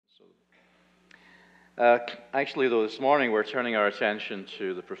Actually, though, this morning we're turning our attention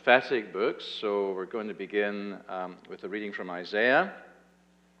to the prophetic books. So we're going to begin with a reading from Isaiah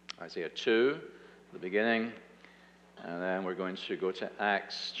 2, the beginning, and then we're going to go to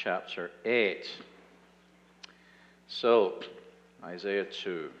Acts chapter 8. So, Isaiah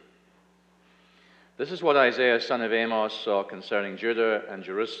 2. This is what Isaiah, son of Amos, saw concerning Judah and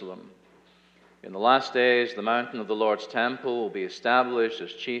Jerusalem. In the last days, the mountain of the Lord's temple will be established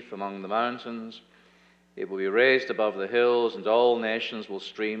as chief among the mountains. It will be raised above the hills, and all nations will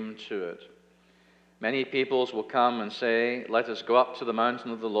stream to it. Many peoples will come and say, "Let us go up to the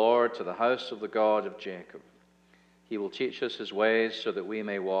mountain of the Lord, to the house of the God of Jacob. He will teach us his ways so that we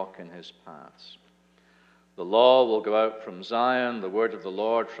may walk in his paths." The law will go out from Zion, the word of the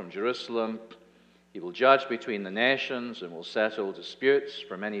Lord from Jerusalem. He will judge between the nations and will settle disputes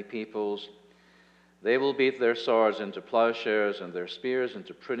for many peoples. They will beat their swords into plowshares and their spears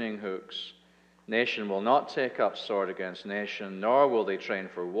into pruning hooks. Nation will not take up sword against nation, nor will they train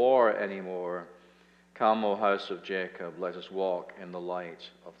for war anymore. Come, O house of Jacob, let us walk in the light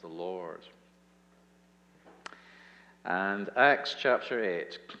of the Lord. And Acts chapter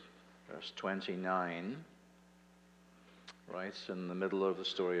 8, verse 29, right in the middle of the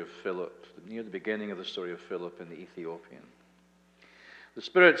story of Philip, near the beginning of the story of Philip and the Ethiopian. The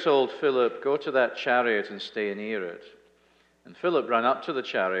Spirit told Philip, "Go to that chariot and stay near it." And Philip ran up to the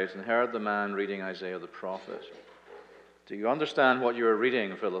chariot and heard the man reading Isaiah the prophet. "Do you understand what you are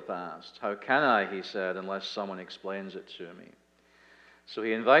reading?" Philip asked. "How can I," he said, "unless someone explains it to me?" So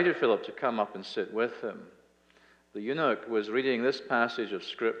he invited Philip to come up and sit with him. The eunuch was reading this passage of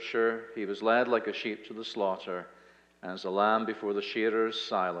Scripture. He was led like a sheep to the slaughter, and as a lamb before the shearers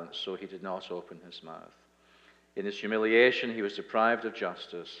silent, so he did not open his mouth. In his humiliation he was deprived of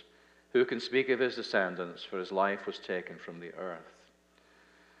justice. Who can speak of his descendants? For his life was taken from the earth.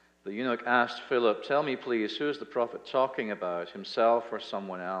 The eunuch asked Philip, "Tell me, please, who is the prophet talking about, himself or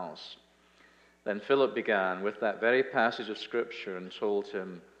someone else?" Then Philip began with that very passage of Scripture and told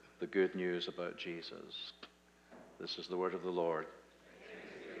him the good news about Jesus. This is the word of the Lord.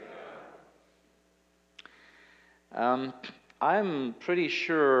 I'm pretty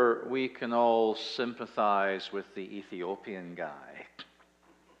sure we can all sympathize with the Ethiopian guy.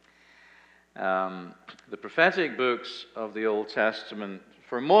 The prophetic books of the Old Testament,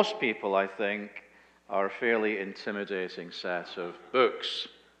 for most people, I think, are a fairly intimidating set of books.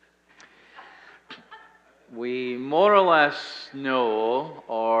 We more or less know,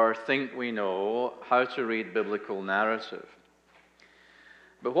 or think we know, how to read biblical narrative.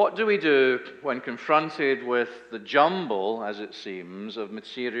 But what do we do when confronted with the jumble, as it seems, of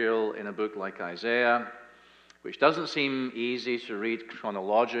material in a book like Isaiah, which doesn't seem easy to read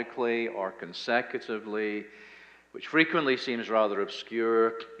chronologically or consecutively, which frequently seems rather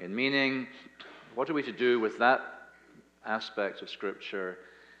obscure in meaning? What are we to do with that aspect of Scripture,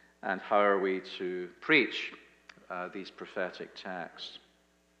 and how are we to preach these prophetic texts?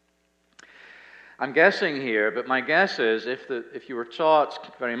 I'm guessing here, but my guess is if you were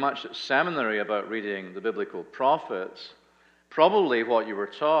taught very much at seminary about reading the biblical prophets, probably what you were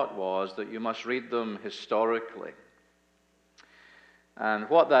taught was that you must read them historically. And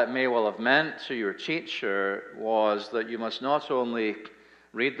what that may well have meant to your teacher was that you must not only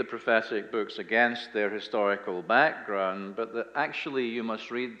read the prophetic books against their historical background, but that actually you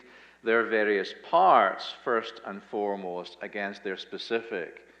must read their various parts first and foremost against their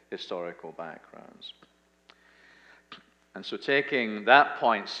specific historical backgrounds. And so taking that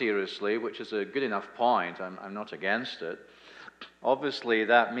point seriously, which is a good enough point, I'm not against it, obviously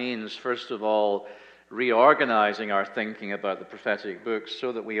that means, first of all, reorganizing our thinking about the prophetic books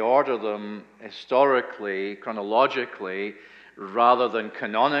so that we order them historically, chronologically, rather than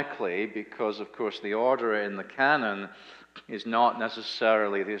canonically, because, of course, the order in the canon is not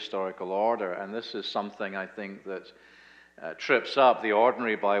necessarily the historical order. And this is something, I think, that trips up the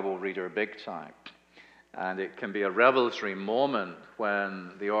ordinary Bible reader big time. And it can be a revelatory moment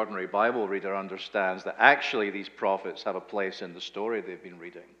when the ordinary Bible reader understands that actually these prophets have a place in the story they've been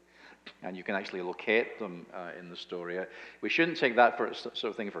reading. And you can actually locate them in the story. We shouldn't take that sort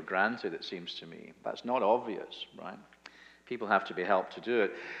of thing for granted, it seems to me. That's not obvious, right? People have to be helped to do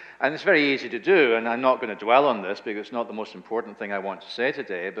it. And it's very easy to do, and I'm not going to dwell on this because it's not the most important thing I want to say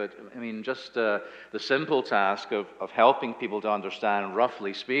today, but I mean, just the simple task of helping people to understand,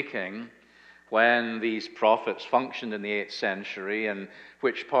 roughly speaking, when these prophets functioned in the 8th century and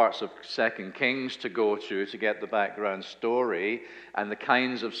which parts of 2 Kings to go to get the background story and the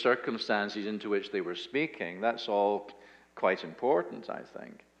kinds of circumstances into which they were speaking. That's all quite important, I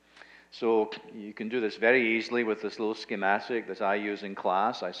think. So you can do this very easily with this little schematic that I use in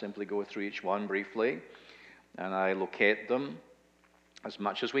class. I simply go through each one briefly, and I locate them as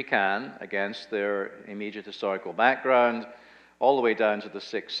much as we can against their immediate historical background, all the way down to the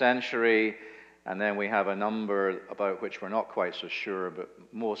 6th century, and then we have a number about which we're not quite so sure, but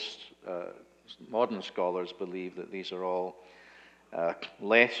most modern scholars believe that these are all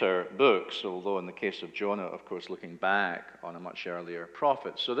later books, although in the case of Jonah, of course, looking back on a much earlier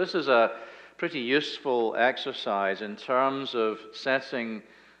prophet. So this is a pretty useful exercise in terms of setting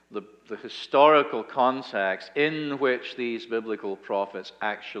the historical context in which these biblical prophets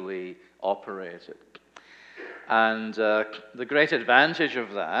actually operated. And the great advantage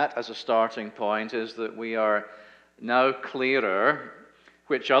of that as a starting point is that we are now clearer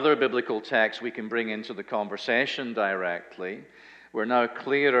which other biblical texts we can bring into the conversation directly. We're now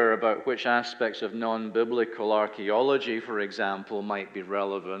clearer about which aspects of non-biblical archaeology, for example, might be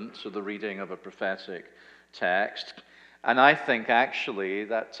relevant to the reading of a prophetic text. And I think actually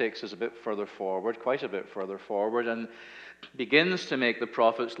that takes us a bit further forward, quite a bit further forward, and begins to make the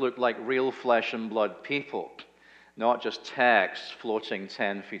prophets look like real flesh and blood people, not just texts floating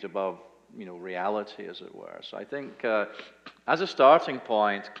 10 feet above, reality, as it were. So I think as a starting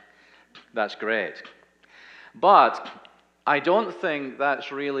point, that's great. But I don't think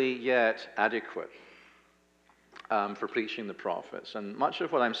that's really yet adequate for preaching the prophets. And much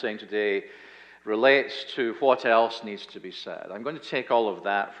of what I'm saying today relates to what else needs to be said. I'm going to take all of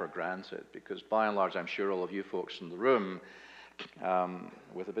that for granted because by and large, I'm sure all of you folks in the room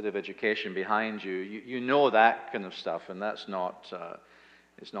with a bit of education behind you, you know that kind of stuff, and that's not,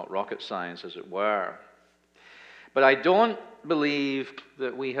 it's not rocket science, as it were. But I don't believe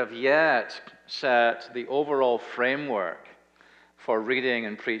that we have yet set the overall framework for reading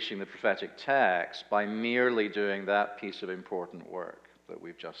and preaching the prophetic text by merely doing that piece of important work that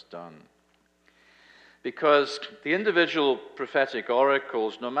we've just done. Because the individual prophetic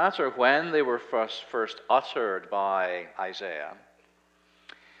oracles, no matter when they were first uttered by Isaiah,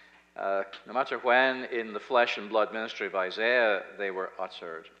 no matter when in the flesh and blood ministry of Isaiah they were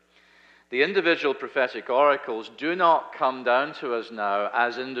uttered, the individual prophetic oracles do not come down to us now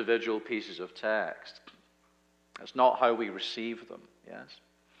as individual pieces of text. That's not how we receive them, yes?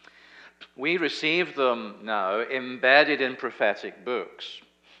 We receive them now embedded in prophetic books.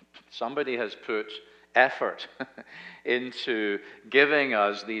 Somebody has put effort into giving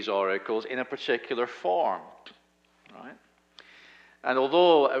us these oracles in a particular form, right? And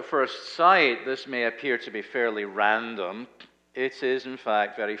although at first sight this may appear to be fairly random, it is in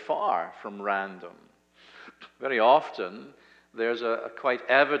fact very far from random. Very often there's a quite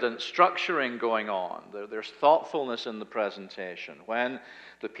evident structuring going on. There's thoughtfulness in the presentation. When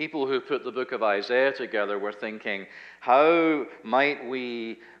the people who put the book of Isaiah together were thinking, how might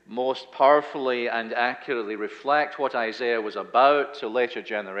we most powerfully and accurately reflect what Isaiah was about to later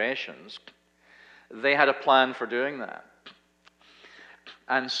generations, they had a plan for doing that.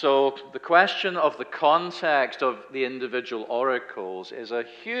 And so the question of the context of the individual oracles is a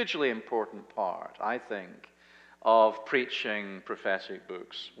hugely important part, I think, of preaching prophetic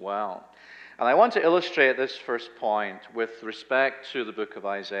books well. And I want to illustrate this first point with respect to the book of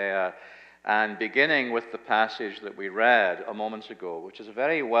Isaiah, and beginning with the passage that we read a moment ago, which is a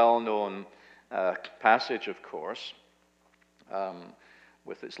very well-known passage, of course,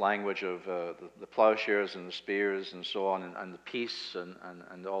 with its language of the plowshares and the spears and so on, and the peace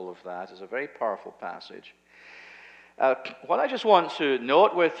and all of that. It's a very powerful passage. What I just want to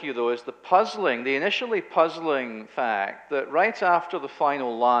note with you, though, is the initially puzzling fact that right after the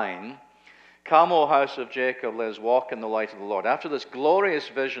final line, "Come, O house of Jacob, let us walk in the light of the Lord," after this glorious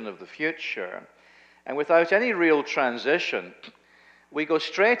vision of the future, and without any real transition, we go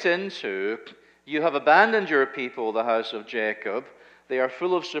straight into, "You have abandoned your people, the house of Jacob. They are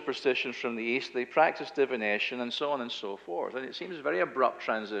full of superstitions from the east. They practice divination," and so on and so forth. And it seems a very abrupt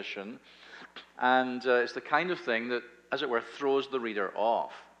transition. And it's the kind of thing that, as it were, throws the reader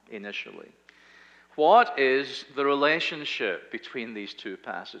off initially. What is the relationship between these two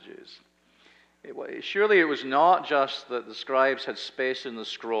passages? Surely it was not just that the scribes had space in the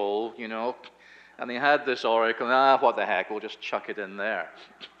scroll, and they had this oracle, what the heck, we'll just chuck it in there.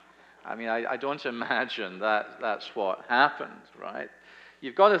 I mean, I don't imagine that's what happened, right?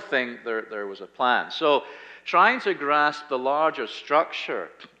 You've got to think there was a plan. So trying to grasp the larger structure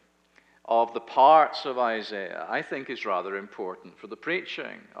of the parts of Isaiah, I think, is rather important for the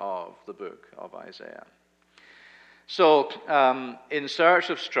preaching of the book of Isaiah. So, in search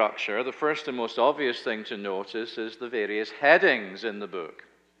of structure, the first and most obvious thing to notice is the various headings in the book.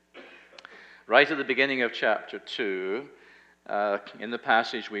 Right at the beginning of chapter 2, in the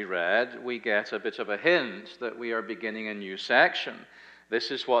passage we read, we get a bit of a hint that we are beginning a new section. This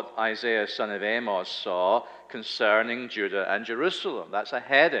is what Isaiah, son of Amos, saw concerning Judah and Jerusalem. That's a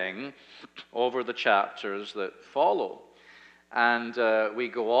heading over the chapters that follow. And we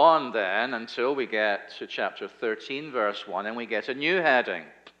go on then until we get to chapter 13, verse 1, and we get a new heading,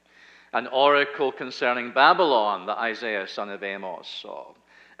 an oracle concerning Babylon that Isaiah, son of Amos, saw.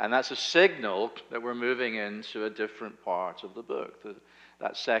 And that's a signal that we're moving into a different part of the book.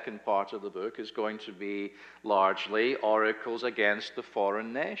 That second part of the book is going to be largely oracles against the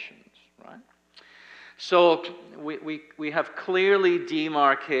foreign nations, right? So we have clearly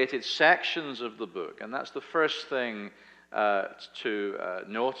demarcated sections of the book, and that's the first thing to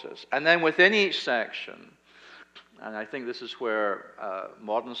notice. And then within each section, and I think this is where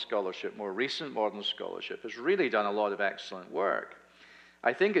modern scholarship, more recent modern scholarship, has really done a lot of excellent work.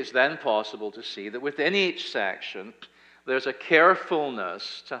 I think it's then possible to see that within each section, there's a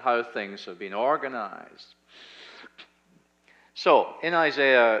carefulness to how things have been organized. So, in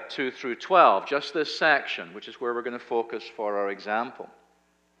Isaiah 2 through 12, just this section, which is where we're going to focus for our example,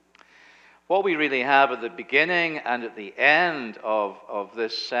 what we really have at the beginning and at the end of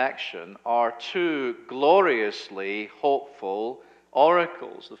this section are two gloriously hopeful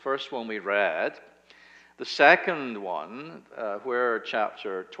oracles. The first one we read. The second one, where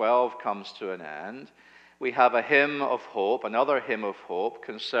chapter 12 comes to an end, we have a hymn of hope, another hymn of hope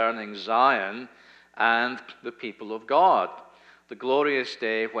concerning Zion and the people of God. The glorious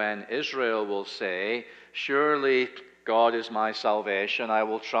day when Israel will say, "Surely God is my salvation. I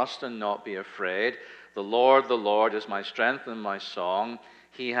will trust and not be afraid. The Lord is my strength and my song.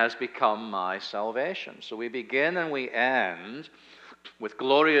 He has become my salvation." So we begin and we end with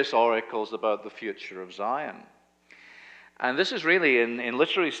glorious oracles about the future of Zion. And this is really, in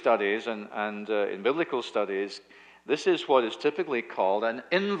literary studies and in biblical studies, this is what is typically called an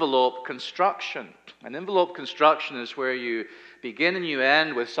envelope construction. An envelope construction is where you begin and you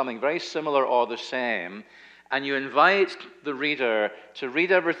end with something very similar or the same, and you invite the reader to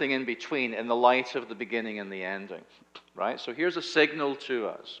read everything in between in the light of the beginning and the ending. Right? So here's a signal to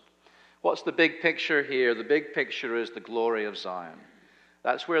us. What's the big picture here? The big picture is the glory of Zion.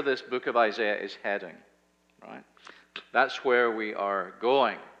 That's where this book of Isaiah is heading, right? That's where we are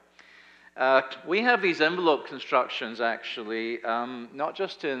going. We have these envelope constructions, actually, not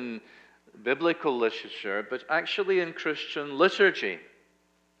just in biblical literature, but actually in Christian liturgy.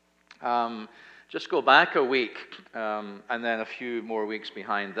 Just go back a week, and then a few more weeks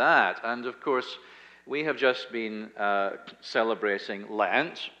behind that. And, of course, we have just been celebrating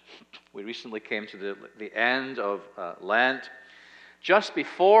Lent. We recently came to the end of Lent. Just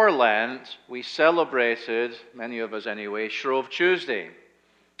before Lent, we celebrated, many of us anyway, Shrove Tuesday,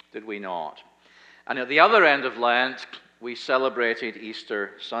 did we not? And at the other end of Lent, we celebrated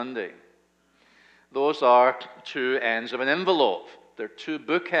Easter Sunday. Those are two ends of an envelope. They're two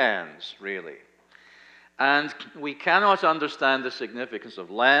bookends, really. And we cannot understand the significance of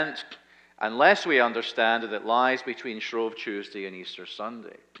Lent unless we understand that it lies between Shrove Tuesday and Easter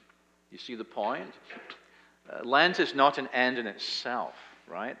Sunday. You see the point? Lent is not an end in itself,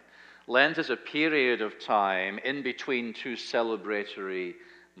 right? Lent is a period of time in between two celebratory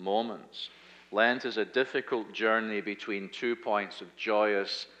moments. Lent is a difficult journey between 2 points of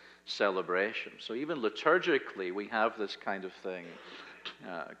joyous celebration. So even liturgically, we have this kind of thing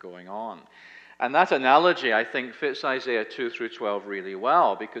going on. And that analogy, I think, fits Isaiah 2 through 12 really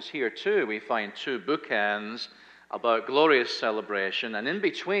well, because here too we find two bookends about glorious celebration, and in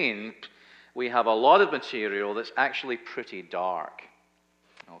between we have a lot of material that's actually pretty dark.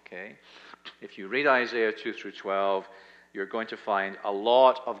 Okay? If you read Isaiah 2 through 12, you're going to find a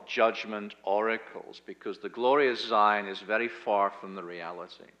lot of judgment oracles, because the glorious Zion is very far from the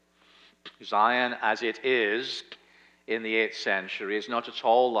reality. Zion, as it is in the 8th century, is not at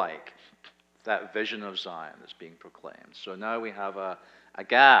all like that vision of Zion that's being proclaimed. So now we have a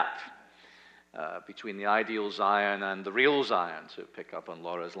gap between the ideal Zion and the real Zion, to pick up on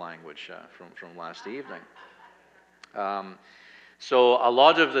Laura's language from last evening. So a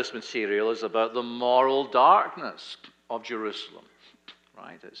lot of this material is about the moral darkness of Jerusalem.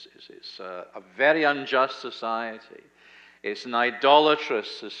 Right? It's a very unjust society. It's an idolatrous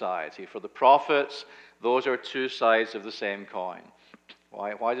society. For the prophets, those are two sides of the same coin.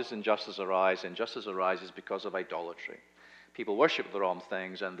 Why does injustice arise? Injustice arises because of idolatry. People worship the wrong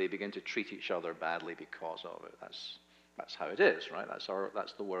things, and they begin to treat each other badly because of it. That's how it is, right?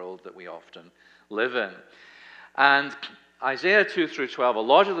 That's the world that we often live in. And Isaiah 2 through 12, a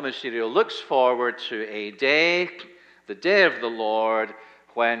lot of the material looks forward to a day, the day of the Lord,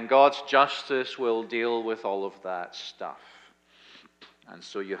 when God's justice will deal with all of that stuff. And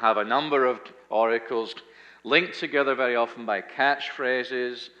so you have a number of oracles linked together very often by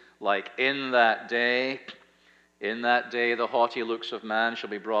catchphrases like, in that day the haughty looks of man shall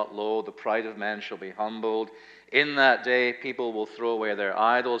be brought low, the pride of men shall be humbled. In that day people will throw away their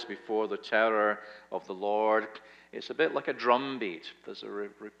idols before the terror of the Lord. It's a bit like a drum beat. There's a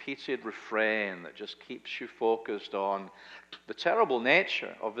repeated refrain that just keeps you focused on the terrible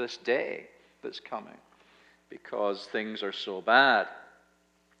nature of this day that's coming because things are so bad.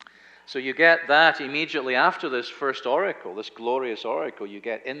 So you get that immediately after this first oracle, this glorious oracle. You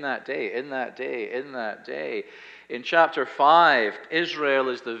get in that day, in that day, in that day. In chapter 5, Israel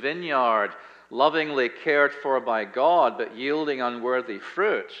is the vineyard, lovingly cared for by God, but yielding unworthy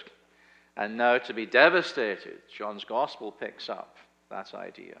fruit, and now to be devastated. John's Gospel picks up that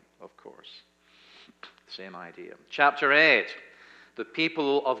idea, of course. Same idea. Chapter 8, the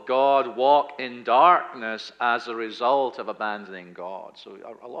people of God walk in darkness as a result of abandoning God. So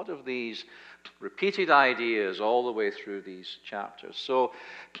a lot of these repeated ideas all the way through these chapters. So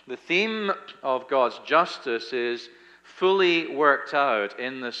the theme of God's justice is fully worked out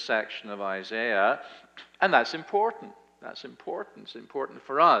in this section of Isaiah, and that's important. That's important. It's important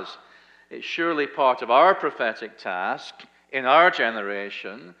for us. It's surely part of our prophetic task in our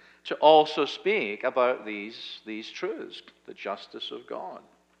generation to also speak about these truths, the justice of God.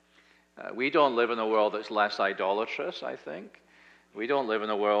 We don't live in a world that's less idolatrous, I think. We don't live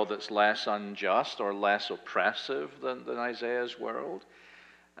in a world that's less unjust or less oppressive than Isaiah's world.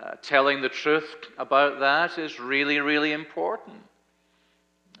 Telling the truth about that is really, really important.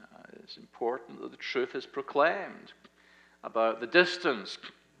 It's important that the truth is proclaimed about the distance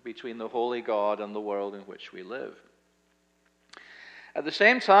between the holy God and the world in which we live. At the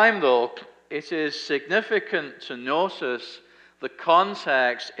same time, though, it is significant to notice the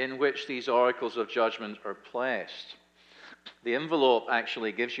context in which these oracles of judgment are placed. The envelope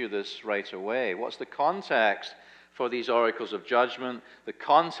actually gives you this right away. What's the context for these oracles of judgment? The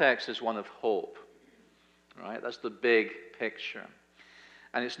context is one of hope. Right? That's the big picture.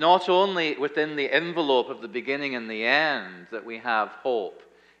 And it's not only within the envelope of the beginning and the end that we have hope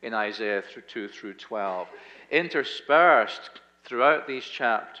in Isaiah 2 through 12. Interspersed throughout these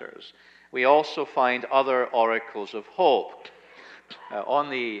chapters, we also find other oracles of hope. On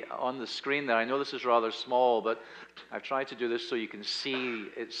the screen there, I know this is rather small, but I've tried to do this so you can see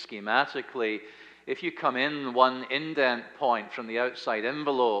it schematically. If you come in one indent point from the outside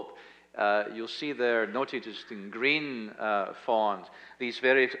envelope, you'll see there, noted just in green font, these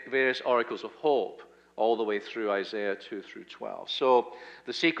various oracles of hope all the way through Isaiah 2 through 12. So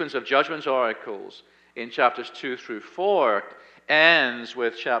the sequence of judgment oracles in chapters 2 through 4 ends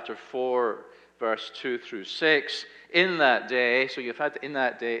with chapter 4, verse 2 through 6. In that day, so you've had in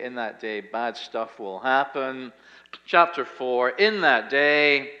that day, bad stuff will happen. Chapter 4, in that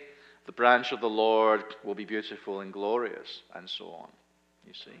day, the branch of the Lord will be beautiful and glorious, and so on.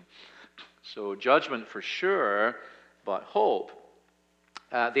 You see? So judgment for sure, but hope.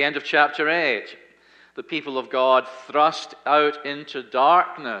 At the end of chapter 8, the people of God thrust out into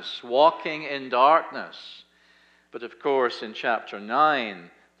darkness, walking in darkness. But of course, in chapter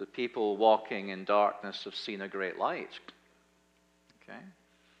 9, the people walking in darkness have seen a great light. Okay?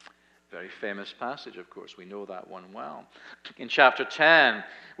 Very famous passage, of course. We know that one well. In chapter 10,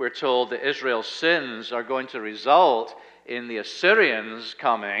 we're told that Israel's sins are going to result in the Assyrians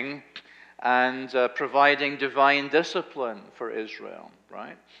coming and providing divine discipline for Israel,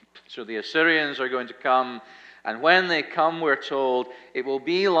 right? So the Assyrians are going to come, and when they come, we're told, it will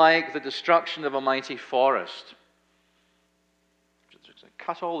be like the destruction of a mighty forest.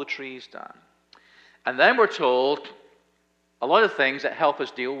 Cut all the trees down. And then we're told a lot of things that help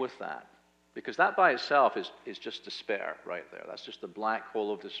us deal with that. Because that by itself is just despair right there. That's just the black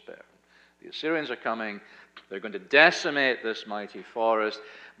hole of despair. The Assyrians are coming. They're going to decimate this mighty forest.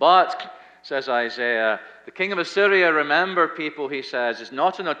 But, says Isaiah, the king of Assyria, remember people, he says, is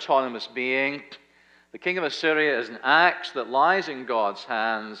not an autonomous being. The king of Assyria is an axe that lies in God's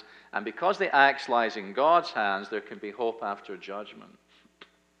hands. And because the axe lies in God's hands, there can be hope after judgment.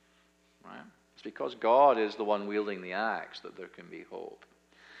 Right? It's because God is the one wielding the axe that there can be hope.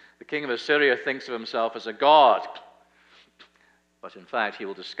 The king of Assyria thinks of himself as a god, but in fact he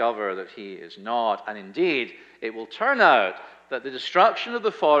will discover that he is not. And indeed, it will turn out that the destruction of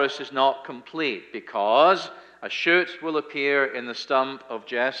the forest is not complete, because a shoot will appear in the stump of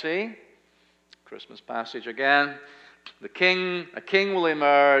Jesse. Christmas passage again. A king will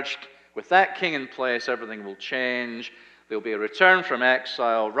emerge. With that king in place, everything will change. There will be a return from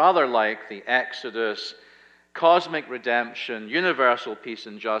exile, rather like the Exodus, cosmic redemption, universal peace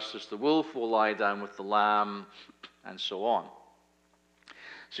and justice. The wolf will lie down with the lamb, and so on.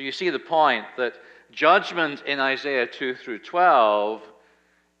 So you see the point that judgment in Isaiah 2 through 12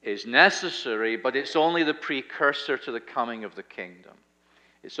 is necessary, but it's only the precursor to the coming of the kingdom.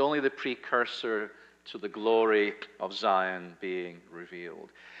 It's only the precursor to the glory of Zion being revealed.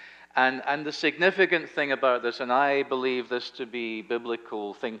 And the significant thing about this, and I believe this to be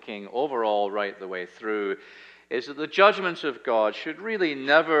biblical thinking overall right the way through, is that the judgment of God should really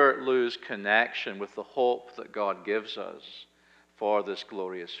never lose connection with the hope that God gives us for this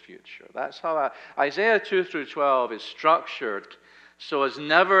glorious future. That's how Isaiah 2 through 12 is structured so as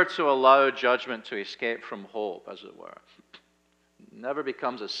never to allow judgment to escape from hope, as it were. Never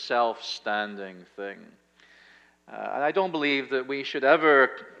becomes a self-standing thing. And I don't believe that we should ever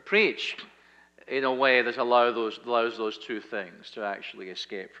preach in a way that allows those two things to actually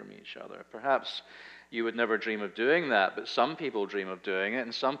escape from each other. Perhaps you would never dream of doing that, but some people dream of doing it,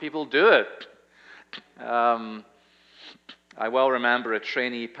 and some people do it. I well remember a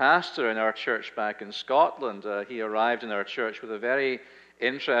trainee pastor in our church back in Scotland. He arrived in our church with a very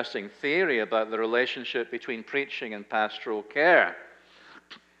interesting theory about the relationship between preaching and pastoral care.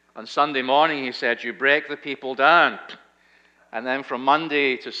 On Sunday morning, he said, you break the people down, and then from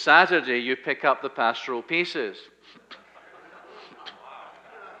Monday to Saturday, you pick up the pastoral pieces.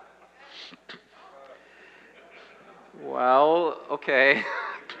 Well, okay.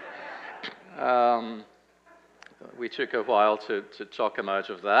 We took a while to talk him out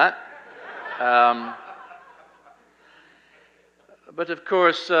of that. But of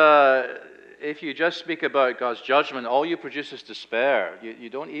course, if you just speak about God's judgment, all you produce is despair. You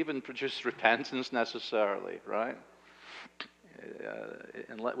don't even produce repentance necessarily, right?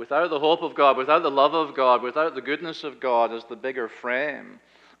 Without the hope of God, without the love of God, without the goodness of God as the bigger frame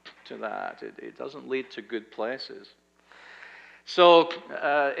to that, it doesn't lead to good places. So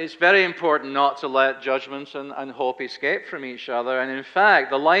it's very important not to let judgment and hope escape from each other. And in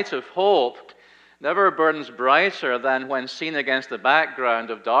fact, the light of hope never burns brighter than when seen against the background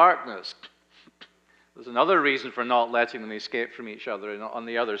of darkness. There's another reason for not letting them escape from each other on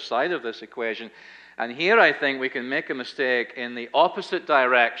the other side of this equation. And here I think we can make a mistake in the opposite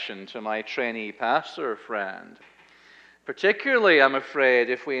direction to my trainee pastor friend. Particularly, I'm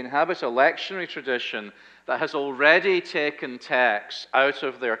afraid, if we inhabit a lectionary tradition that has already taken texts out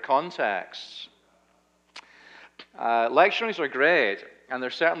of their contexts. Lectionaries are great, and they're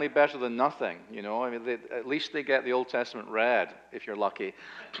certainly better than nothing. You know, I mean, at least they get the Old Testament read, if you're lucky.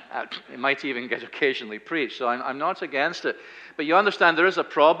 It might even get occasionally preached, so I'm not against it. But you understand there is a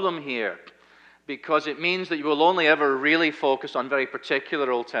problem here, because it means that you will only ever really focus on very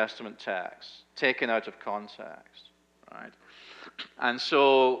particular Old Testament texts, taken out of context, right? And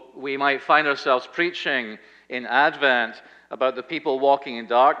so we might find ourselves preaching in Advent about the people walking in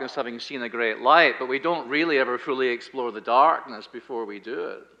darkness having seen a great light, but we don't really ever fully explore the darkness before we do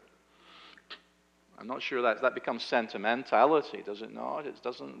it. I'm not sure that becomes sentimentality, does it not?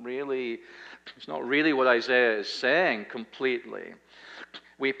 It's not really what Isaiah is saying completely.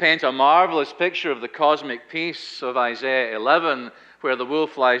 We paint a marvelous picture of the cosmic peace of Isaiah 11, where the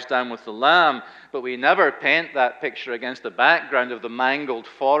wolf lies down with the lamb, but we never paint that picture against the background of the mangled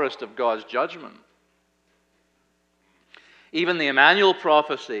forest of God's judgment. Even the Emmanuel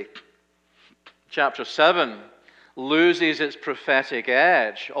prophecy, chapter 7, loses its prophetic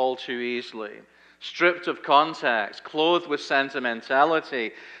edge all too easily. Stripped of context, clothed with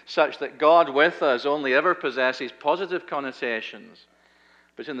sentimentality, such that God with us only ever possesses positive connotations.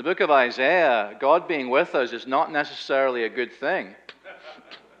 But in the book of Isaiah, God being with us is not necessarily a good thing.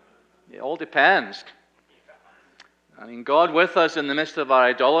 It all depends. I mean, God with us in the midst of our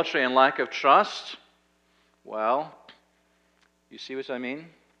idolatry and lack of trust, well, you see what I mean?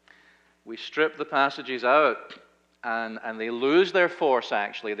 We strip the passages out, and they lose their force,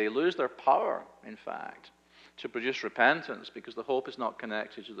 actually. They lose their power, in fact, to produce repentance, because the hope is not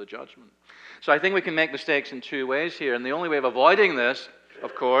connected to the judgment. So I think we can make mistakes in two ways here, and the only way of avoiding this,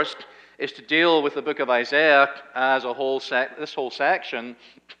 of course, is to deal with the book of Isaiah as a whole this whole section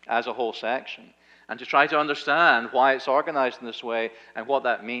as a whole section, and to try to understand why it's organized in this way and what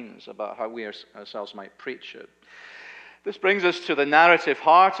that means about how we ourselves might preach it. This brings us to the narrative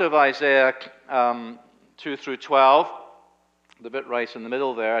heart of Isaiah 2 through 12. The bit right in the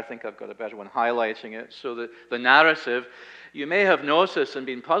middle there, I think I've got a better one highlighting it. So the narrative, you may have noticed and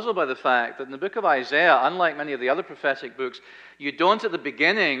been puzzled by the fact that in the book of Isaiah, unlike many of the other prophetic books, you don't at the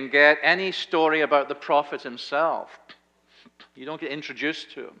beginning get any story about the prophet himself. You don't get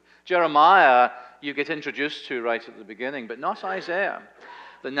introduced to him. Jeremiah, you get introduced to right at the beginning, but not Isaiah.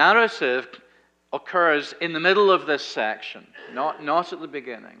 The narrative occurs in the middle of this section, not at the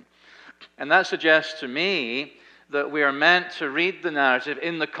beginning. And that suggests to me that we are meant to read the narrative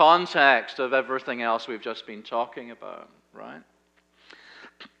in the context of everything else we've just been talking about, right?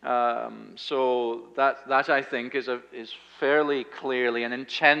 So that I think is fairly clearly an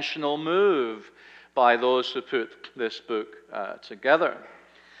intentional move by those who put this book together.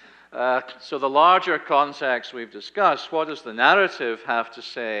 So the larger context we've discussed, what does the narrative have to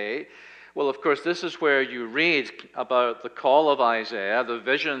say? Well, of course, this is where you read about the call of Isaiah, the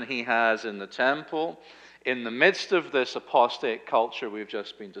vision he has in the temple, in the midst of this apostate culture we've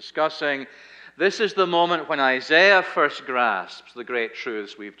just been discussing. This is the moment when Isaiah first grasps the great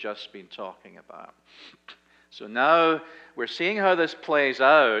truths we've just been talking about. So now we're seeing how this plays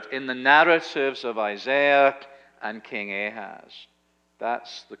out in the narratives of Isaiah and King Ahaz.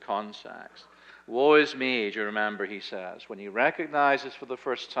 That's the context. Woe is me, do you remember, he says, when he recognizes for the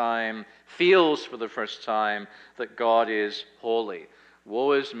first time, feels for the first time that God is holy.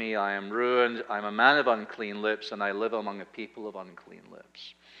 Woe is me, I am ruined, I am a man of unclean lips, and I live among a people of unclean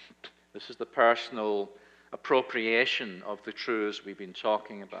lips. This is the personal appropriation of the truths we've been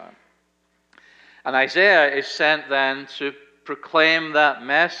talking about. And Isaiah is sent then to proclaim that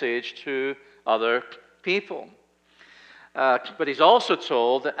message to other people. But he's also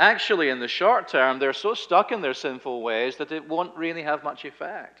told that actually in the short term, they're so stuck in their sinful ways that it won't really have much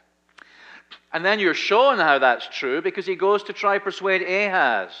effect. And then you're shown how that's true because he goes to try persuade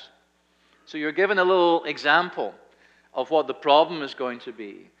Ahaz. So you're given a little example of what the problem is going to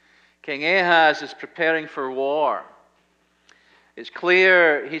be. King Ahaz is preparing for war. It's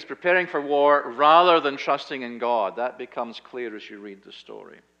clear he's preparing for war rather than trusting in God. That becomes clear as you read the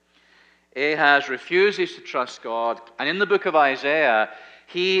story. Ahaz refuses to trust God, and in the book of Isaiah,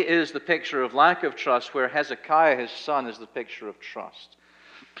 he is the picture of lack of trust, where Hezekiah, his son, is the picture of trust.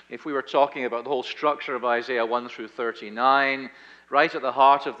 If we were talking about the whole structure of Isaiah 1 through 39, right at the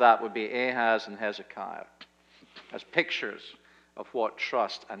heart of that would be Ahaz and Hezekiah, as pictures of what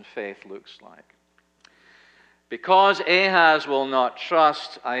trust and faith looks like. Because Ahaz will not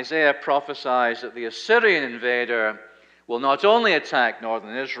trust, Isaiah prophesies that the Assyrian invader will not only attack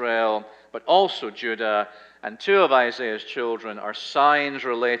northern Israel, but also Judah. And two of Isaiah's children are signs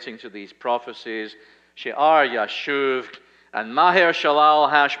relating to these prophecies, She'ar Yashuv and Maher Shalal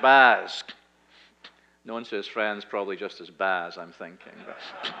Hashbaz. Known to his friends probably just as Baz, I'm thinking.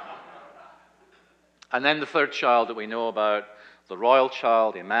 And then the third child that we know about, the royal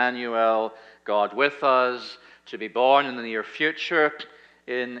child, Emmanuel, God with us, to be born in the near future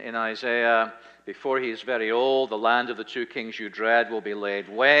in Isaiah. Before he is very old, the land of the two kings you dread will be laid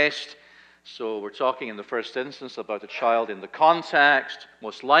waste. So we're talking in the first instance about a child in the context.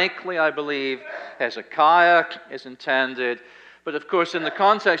 Most likely, I believe, Hezekiah is intended. But of course, in the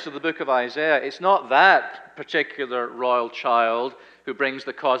context of the book of Isaiah, it's not that particular royal child who brings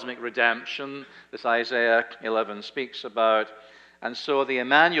the cosmic redemption that Isaiah 11 speaks about. And so the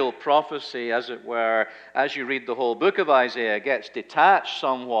Emmanuel prophecy, as it were, as you read the whole book of Isaiah, gets detached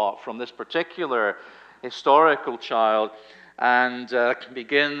somewhat from this particular historical child and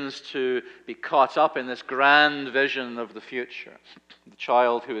begins to be caught up in this grand vision of the future. The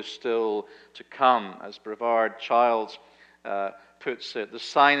child who is still to come, as Brevard Childs puts it. The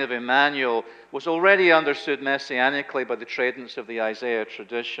sign of Emmanuel was already understood messianically by the tradents of the Isaiah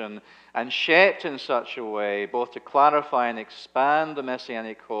tradition and shaped in such a way both to clarify and expand the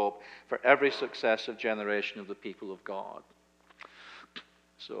messianic hope for every successive generation of the people of God.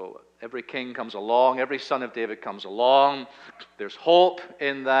 So every king comes along, every son of David comes along. There's hope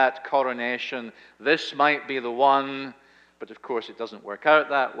in that coronation. This might be the one, but of course it doesn't work out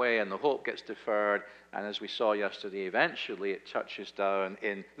that way, and the hope gets deferred. And as we saw yesterday, eventually it touches down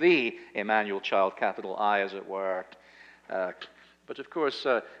in the Emmanuel child, capital I, as it were. But of course,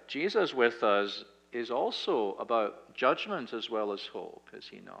 Jesus with us is also about judgment as well as hope, is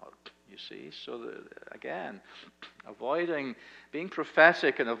he not? You see? So again, being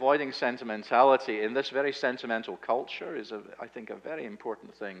prophetic and avoiding sentimentality in this very sentimental culture is, I think, a very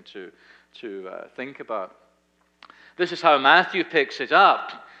important thing to think about. This is how Matthew picks it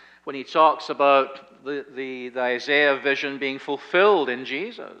up when he talks about the Isaiah vision being fulfilled in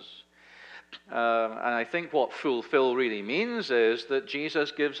Jesus. And I think what fulfill really means is that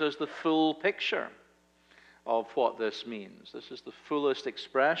Jesus gives us the full picture of what this means. This is the fullest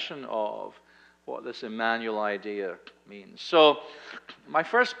expression of what this Emmanuel idea means. So my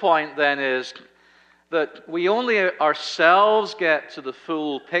first point then is that we only ourselves get to the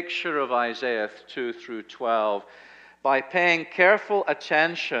full picture of Isaiah 2 through 12 by paying careful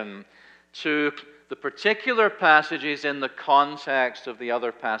attention to the particular passages in the context of the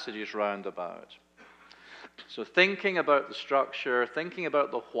other passages round about. So thinking about the structure, thinking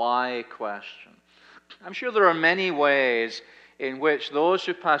about the why question. I'm sure there are many ways in which those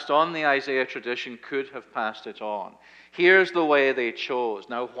who passed on the Isaiah tradition could have passed it on. Here's the way they chose.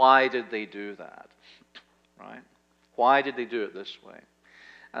 Now, why did they do that? Right? Why did they do it this way?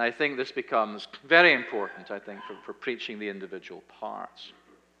 And I think this becomes very important, for preaching the individual parts.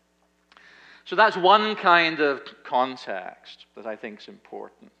 So that's one kind of context that I think is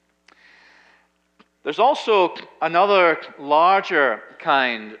important. There's also another larger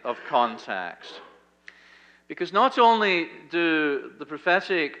kind of context. Because not only do the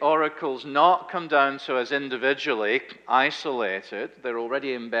prophetic oracles not come down to us individually, isolated, they're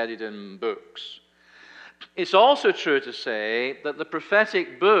already embedded in books. It's also true to say that the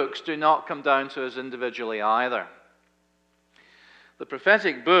prophetic books do not come down to us individually either. The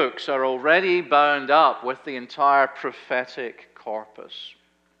prophetic books are already bound up with the entire prophetic corpus.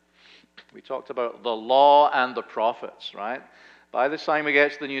 We talked about the law and the prophets, right? By the time we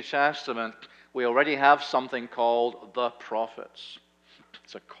get to the New Testament, we already have something called the prophets.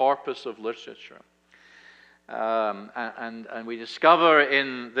 It's a corpus of literature. And we discover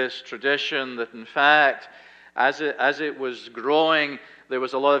in this tradition that, in fact, as it was growing, there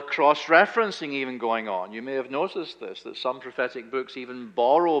was a lot of cross-referencing even going on. You may have noticed this, that some prophetic books even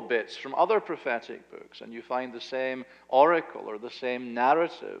borrow bits from other prophetic books, and you find the same oracle or the same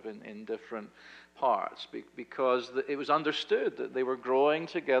narrative in different parts, because it was understood that they were growing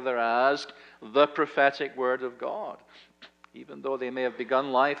together as the prophetic word of God. Even though they may have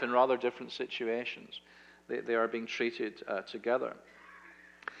begun life in rather different situations, they are being treated together.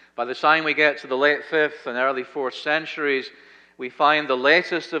 By the time we get to the late 5th and early 4th centuries, we find the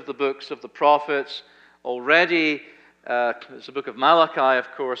latest of the books of the prophets already, it's the book of Malachi,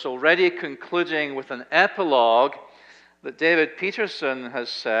 of course, already concluding with an epilogue that David Peterson has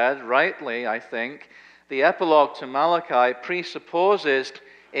said, rightly, I think. The epilogue to Malachi presupposes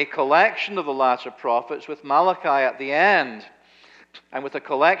a collection of the latter prophets with Malachi at the end, and with a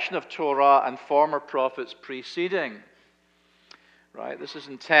collection of Torah and former prophets preceding. Right? This is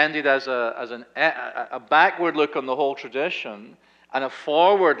intended as a backward look on the whole tradition and a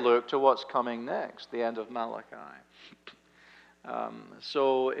forward look to what's coming next, the end of Malachi.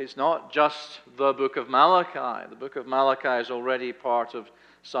 So it's not just the book of Malachi. The book of Malachi is already part of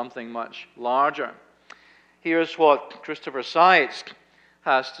something much larger. Here's what Christopher Seitz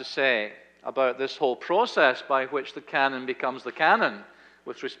has to say about this whole process by which the canon becomes the canon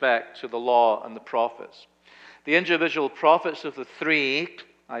with respect to the law and the prophets. The individual prophets of the 3,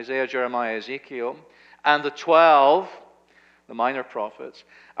 Isaiah, Jeremiah, Ezekiel, and the 12, the minor prophets,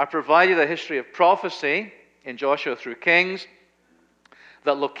 are provided a history of prophecy in Joshua through Kings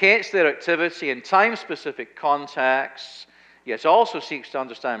that locates their activity in time-specific contexts, yet also seeks to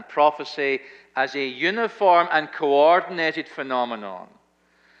understand prophecy as a uniform and coordinated phenomenon,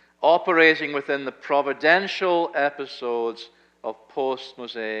 operating within the providential episodes of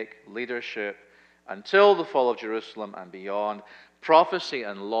post-Mosaic leadership until the fall of Jerusalem and beyond. Prophecy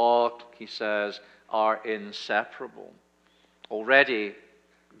and law, he says, are inseparable. Already,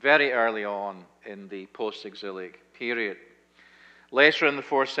 very early on in the post-exilic period. Later in the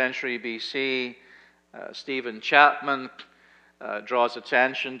 4th century BC, Stephen Chapman draws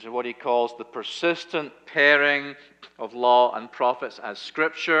attention to what he calls the persistent pairing of law and prophets as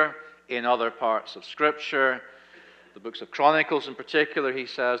Scripture in other parts of Scripture. The books of Chronicles in particular, he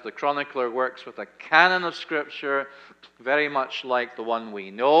says, the chronicler works with a canon of Scripture, very much like the one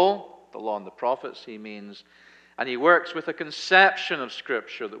we know, the law and the prophets, he means, and he works with a conception of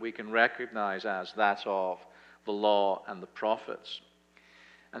Scripture that we can recognize as that of the law and the prophets.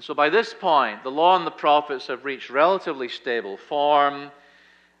 And so by this point, the law and the prophets have reached relatively stable form.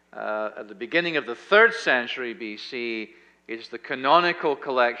 At the beginning of the 3rd century BC, it is the canonical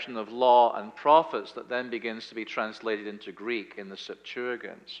collection of law and prophets that then begins to be translated into Greek in the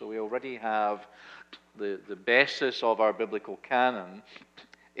Septuagint. So we already have the basis of our biblical canon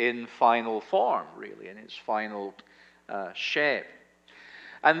in final form, really, in its final shape.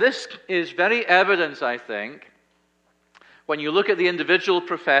 And this is very evident, I think, when you look at the individual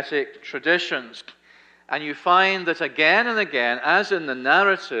prophetic traditions, and you find that again and again, as in the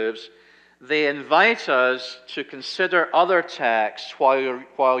narratives, they invite us to consider other texts while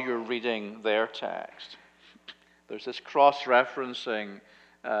you're reading their text. There's this cross-referencing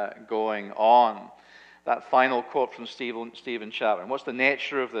going on. That final quote from Stephen Chapman. What's the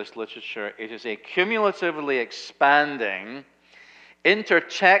nature of this literature? It is a cumulatively expanding,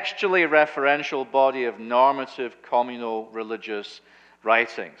 intertextually referential body of normative communal religious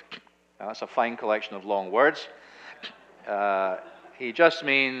writings. Now, that's a fine collection of long words. He just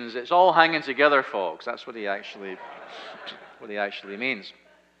means it's all hanging together, folks. That's what he actually means.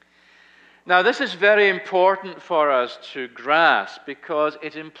 Now, this is very important for us to grasp because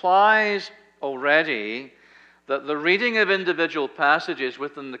it implies already that the reading of individual passages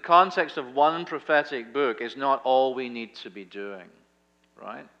within the context of one prophetic book is not all we need to be doing,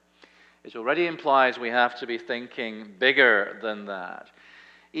 right? It already implies we have to be thinking bigger than that.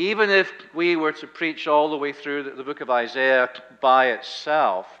 Even if we were to preach all the way through the book of Isaiah by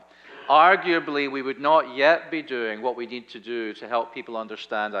itself, arguably we would not yet be doing what we need to do to help people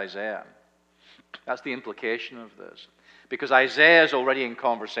understand Isaiah. That's the implication of this. Because Isaiah is already in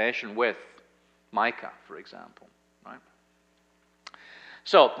conversation with Micah, for example. Right?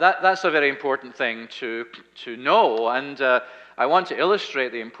 So that's a very important thing to know. And I want to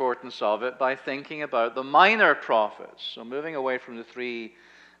illustrate the importance of it by thinking about the minor prophets. So moving away from the three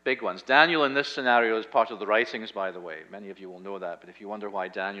big ones. Daniel in this scenario is part of the writings, by the way. Many of you will know that. But if you wonder why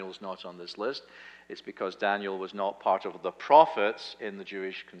Daniel is not on this list, it's because Daniel was not part of the prophets in the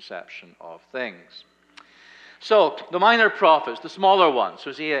Jewish conception of things. So, the minor prophets, the smaller ones,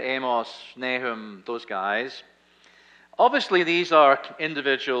 Hosea, Amos, Nahum, those guys, obviously these are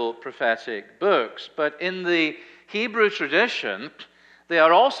individual prophetic books, but in the Hebrew tradition, they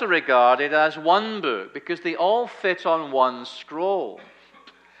are also regarded as one book because they all fit on one scroll.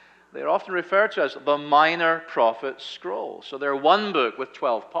 They're often referred to as the minor prophet scroll. So they're one book with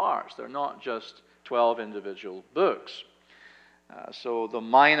 12 parts. They're not just 12 individual books. So the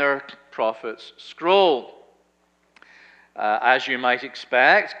minor prophet's scroll, as you might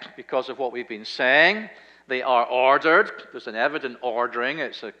expect, because of what we've been saying, they are ordered. There's an evident ordering.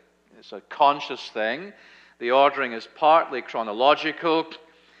 It's a conscious thing. The ordering is partly chronological.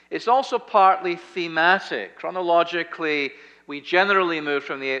 It's also partly thematic. Chronologically, we generally move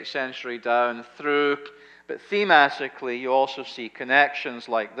from the 8th century down through, but thematically, you also see connections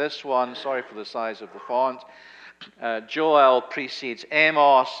like this one. Sorry for the size of the font. Joel precedes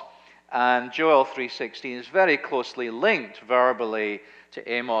Amos, and Joel 3:16 is very closely linked verbally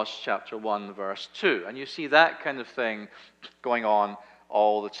to Amos chapter 1, verse 2. And you see that kind of thing going on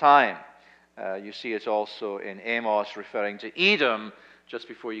all the time. You see it also in Amos referring to Edom just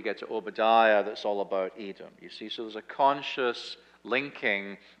before you get to Obadiah. That's all about Edom. You see, so there's a conscious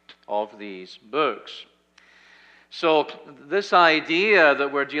linking of these books. So this idea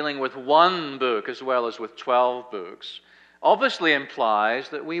that we're dealing with one book as well as with 12 books obviously implies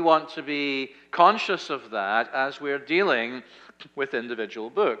that we want to be conscious of that as we're dealing with individual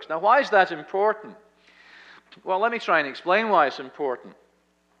books. Now, why is that important? Well, let me try and explain why it's important.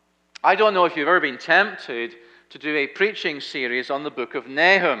 I don't know if you've ever been tempted to do a preaching series on the book of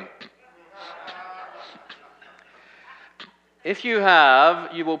Nahum. If you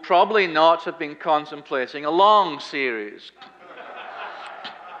have, you will probably not have been contemplating a long series.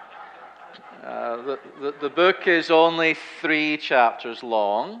 The book is only 3 chapters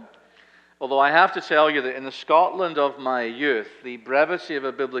long, although I have to tell you that in the Scotland of my youth, the brevity of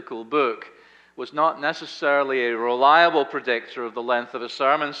a biblical book was not necessarily a reliable predictor of the length of a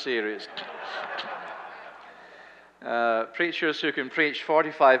sermon series. Preachers who can preach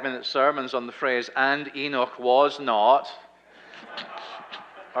 45-minute sermons on the phrase, "and Enoch was not,"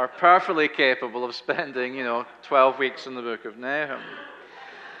 are perfectly capable of spending, 12 weeks in the book of Nahum.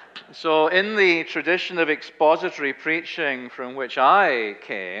 So in the tradition of expository preaching from which I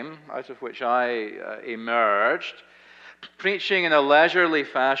came, out of which I emerged, preaching in a leisurely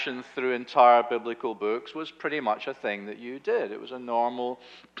fashion through entire biblical books was pretty much a thing that you did. It was a normal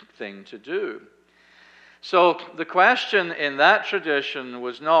thing to do. So the question in that tradition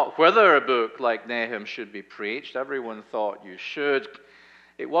was not whether a book like Nahum should be preached. Everyone thought you should.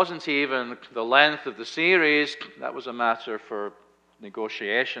 It wasn't even the length of the series. That was a matter for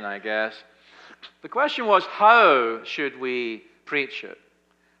negotiation, I guess. The question was, how should we preach it?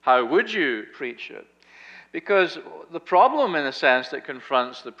 How would you preach it? Because the problem, in a sense, that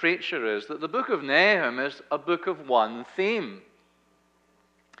confronts the preacher is that the book of Nahum is a book of one theme.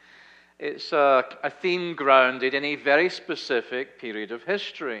 It's a theme grounded in a very specific period of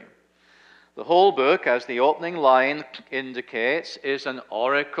history. The whole book, as the opening line indicates, is an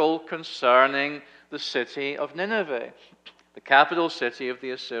oracle concerning the city of Nineveh, the capital city of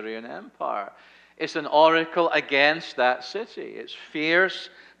the Assyrian Empire. It's an oracle against that city. It's fierce,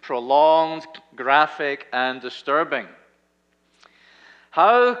 prolonged, graphic, and disturbing.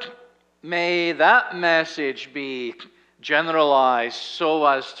 How may that message be generalized so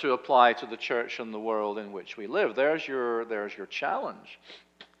as to apply to the church and the world in which we live? There's your challenge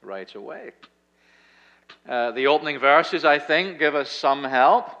right away. The opening verses, I think, give us some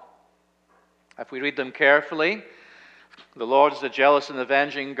help. If we read them carefully, the Lord is a jealous and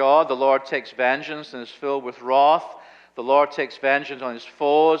avenging God. The Lord takes vengeance and is filled with wrath. The Lord takes vengeance on his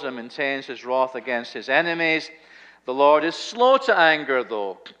foes and maintains his wrath against his enemies. The Lord is slow to anger,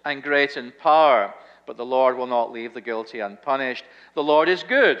 though, and great in power, but the Lord will not leave the guilty unpunished. The Lord is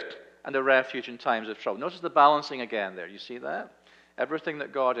good and a refuge in times of trouble. Notice the balancing again there. You see that? Everything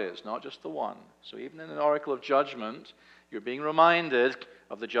that God is, not just the one. So even in an oracle of judgment, you're being reminded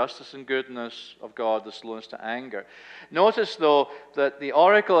of the justice and goodness of God, the slowness to anger. Notice, though, that the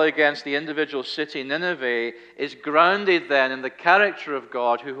oracle against the individual city, Nineveh, is grounded then in the character of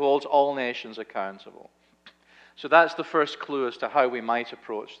God who holds all nations accountable. So that's the first clue as to how we might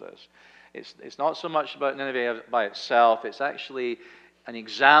approach this. It's not so much about Nineveh by itself, it's actually an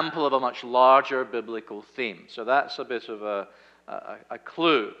example of a much larger biblical theme. So that's a bit of a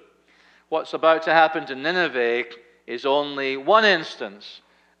clue. What's about to happen to Nineveh is only one instance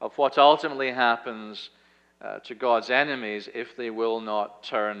of what ultimately happens to God's enemies if they will not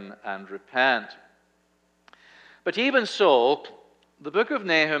turn and repent. But even so, the book of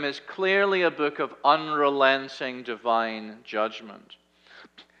Nahum is clearly a book of unrelenting divine judgment.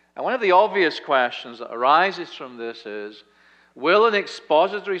 And one of the obvious questions that arises from this is, will an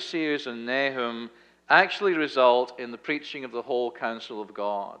expository series in Nahum actually result in the preaching of the whole counsel of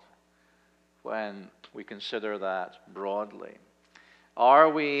God when we consider that broadly? Are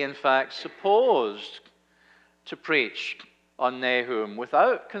we, in fact, supposed to preach on Nahum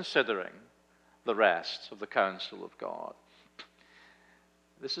without considering the rest of the counsel of God?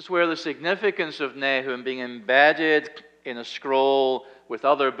 This is where the significance of Nahum being embedded in a scroll with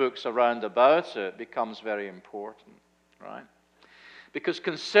other books around about it becomes very important, right? Because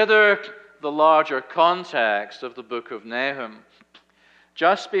consider the larger context of the book of Nahum.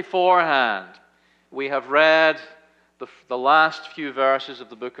 Just beforehand, we have read the last few verses of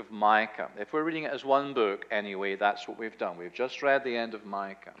the book of Micah. If we're reading it as one book, anyway, that's what we've done. We've just read the end of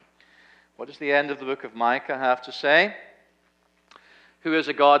Micah. What does the end of the book of Micah have to say? Who is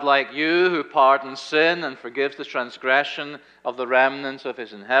a God like you, who pardons sin and forgives the transgression of the remnant of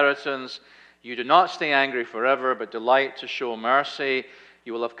his inheritance? You do not stay angry forever, but delight to show mercy.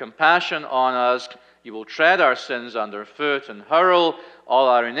 You will have compassion on us. You will tread our sins underfoot and hurl all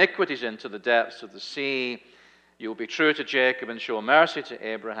our iniquities into the depths of the sea. You will be true to Jacob and show mercy to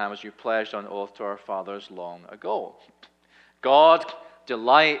Abraham as you pledged on oath to our fathers long ago. God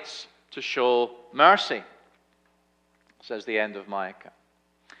delights to show mercy, says the end of Micah.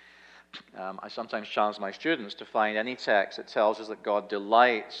 I sometimes challenge my students to find any text that tells us that God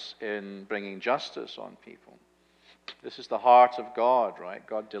delights in bringing justice on people. This is the heart of God, right?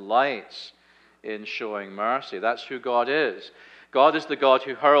 God delights in showing mercy. That's who God is. God is the God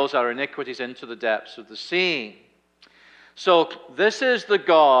who hurls our iniquities into the depths of the sea. So this is the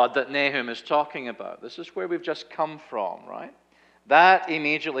God that Nahum is talking about. This is where we've just come from, right? That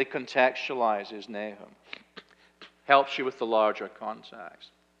immediately contextualizes Nahum. Helps you with the larger context.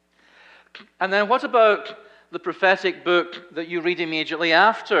 And then what about the prophetic book that you read immediately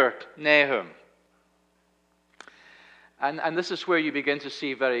after Nahum? And this is where you begin to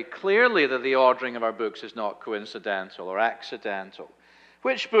see very clearly that the ordering of our books is not coincidental or accidental.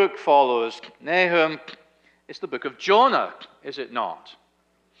 Which book follows Nahum? It's the book of Jonah, is it not?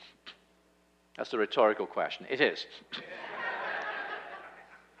 That's a rhetorical question. It is.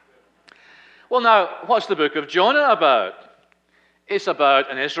 Well, now, what's the book of Jonah about? It's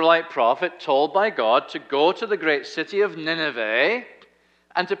about an Israelite prophet told by God to go to the great city of Nineveh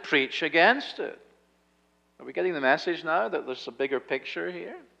and to preach against it. Are we getting the message now that there's a bigger picture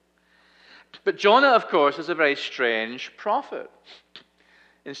here? But Jonah, of course, is a very strange prophet.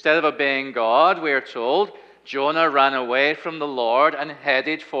 Instead of obeying God, we are told, Jonah ran away from the Lord and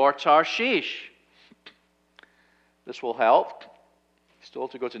headed for Tarshish. This will help. He's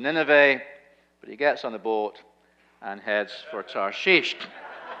told to go to Nineveh, but he gets on a boat and heads for Tarshish.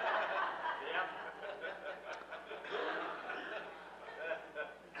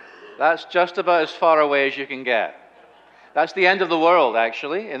 That's just about as far away as you can get. That's the end of the world,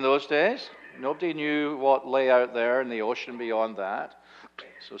 actually, in those days. Nobody knew what lay out there in the ocean beyond that.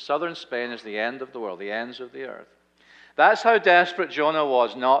 So southern Spain is the end of the world, the ends of the earth. That's how desperate Jonah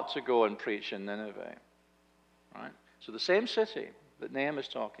was not to go and preach in Nineveh. Right? So the same city that Nahum is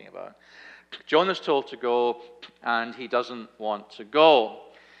talking about. Jonah's told to go, and he doesn't want to go.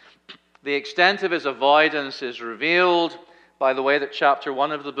 The extent of his avoidance is revealed by the way that chapter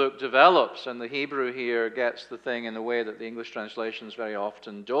 1 of the book develops, and the Hebrew here gets the thing in a way that the English translations very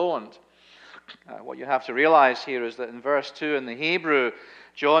often don't. What you have to realize here is that in verse 2 in the Hebrew,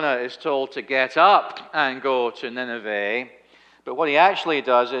 Jonah is told to get up and go to Nineveh, but what he actually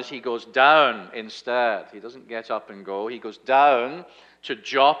does is he goes down instead. He doesn't get up and go. He goes down to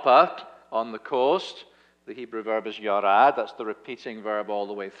Joppa on the coast, The Hebrew verb is yarad. That's the repeating verb all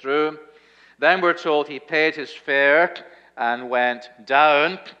the way through. Then we're told he paid his fare and went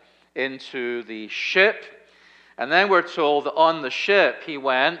down into the ship. And then we're told that on the ship he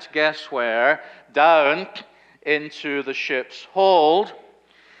went, guess where? Down into the ship's hold.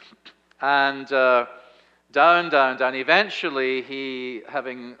 And down. Eventually, he,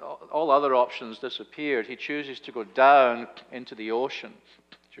 having all other options disappeared, he chooses to go down into the ocean.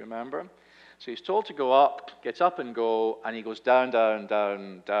 Do you remember? So he's told to go up, get up and go, and he goes down,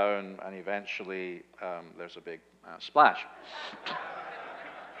 and eventually there's a big splash.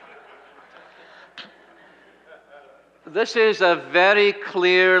 This is a very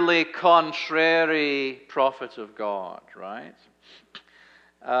clearly contrary prophet of God, right?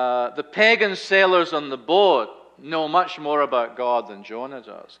 The pagan sailors on the boat know much more about God than Jonah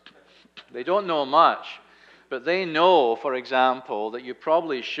does. They don't know much, but they know, for example, that you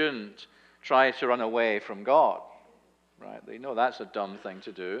probably shouldn't try to run away from God. Right? They know that's a dumb thing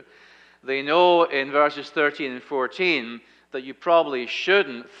to do. They know in verses 13 and 14 that you probably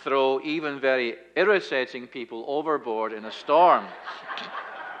shouldn't throw even very irritating people overboard in a storm.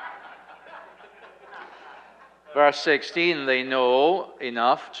 Verse 16, they know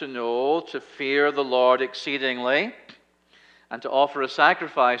enough to know to fear the Lord exceedingly and to offer a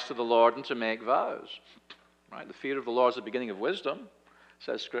sacrifice to the Lord and to make vows. Right? The fear of the Lord is the beginning of wisdom,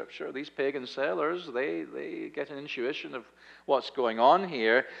 says Scripture. These pagan sailors, they get an intuition of what's going on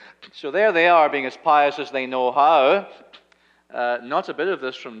here. So there they are, being as pious as they know how. Not a bit of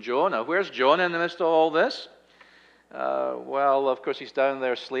this from Jonah. Where's Jonah in the midst of all this? Well, of course, he's down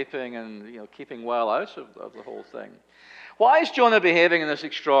there sleeping and keeping well out of the whole thing. Why is Jonah behaving in this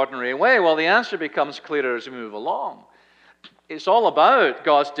extraordinary way? Well, the answer becomes clearer as we move along. It's all about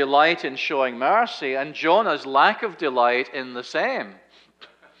God's delight in showing mercy and Jonah's lack of delight in the same.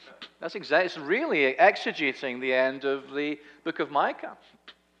 That's exactly. It's really exegeting the end of the book of Micah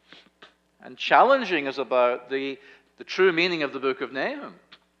and challenging us about the true meaning of the book of Nahum.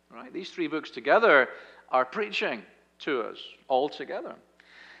 Right? These three books together are preaching to us all together.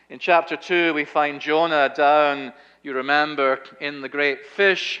 In chapter 2, we find Jonah down, you remember, in the great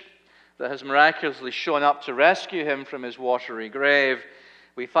fish that has miraculously shown up to rescue him from his watery grave.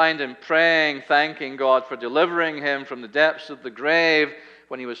 We find him praying, thanking God for delivering him from the depths of the grave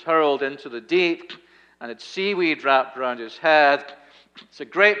when he was hurled into the deep and had seaweed wrapped around his head. It's a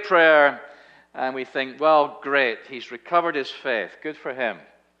great prayer, and we think, well, great, he's recovered his faith. Good for him.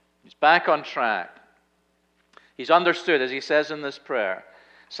 He's back on track. He's understood, as he says in this prayer.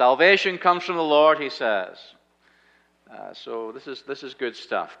 Salvation comes from the Lord, he says. So this is good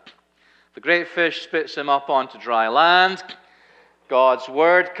stuff. The great fish spits him up onto dry land. God's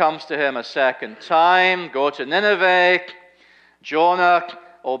word comes to him a second time. Go to Nineveh. Jonah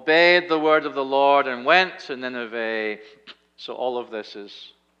obeyed the word of the Lord and went to Nineveh. So all of this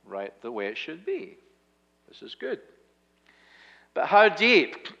is right the way it should be. This is good. But how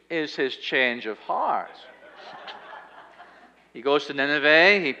deep is his change of heart? He goes to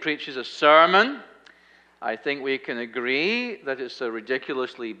Nineveh, he preaches a sermon. I think we can agree that it's a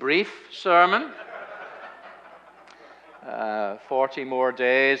ridiculously brief sermon. 40 more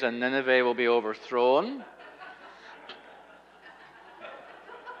days and Nineveh will be overthrown.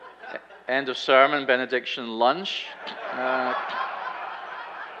 End of sermon, benediction, lunch.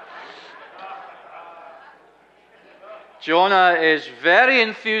 Jonah is very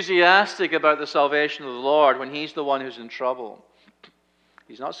enthusiastic about the salvation of the Lord when he's the one who's in trouble.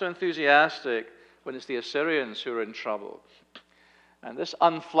 He's not so enthusiastic when it's the Assyrians who are in trouble. And this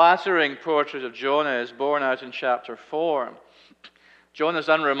unflattering portrait of Jonah is borne out in chapter 4. Jonah's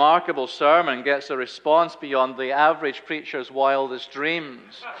unremarkable sermon gets a response beyond the average preacher's wildest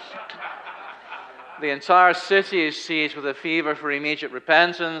dreams. The entire city is seized with a fever for immediate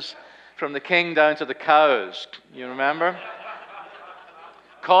repentance, from the king down to the cows. You remember?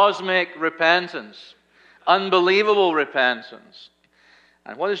 Cosmic repentance. Unbelievable repentance.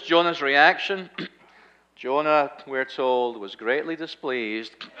 And what is Jonah's reaction? Jonah, we're told, was greatly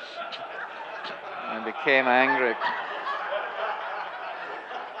displeased and became angry.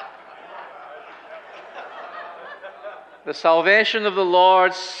 The salvation of the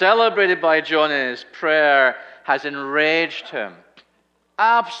Lord, celebrated by Jonah's prayer, has enraged him.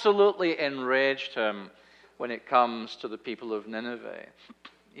 Absolutely enraged him when it comes to the people of Nineveh.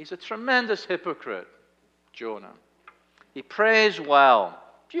 He's a tremendous hypocrite, Jonah. He prays well,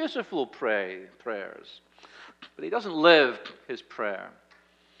 beautiful prayers, but he doesn't live his prayer.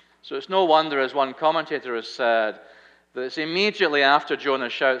 So it's no wonder, as one commentator has said, that it's immediately after Jonah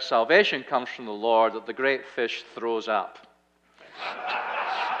shouts, salvation comes from the Lord, that the great fish throws up.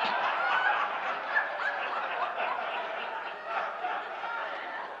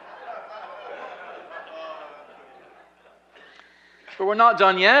 But we're not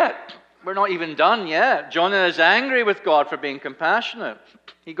done yet. We're not even done yet. Jonah is angry with God for being compassionate.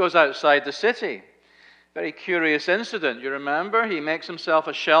 He goes outside the city. Very curious incident. You remember? He makes himself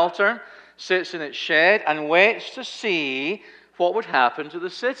a shelter, sits in its shade, and waits to see what would happen to the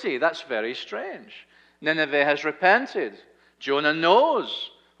city. That's very strange. Nineveh has repented. Jonah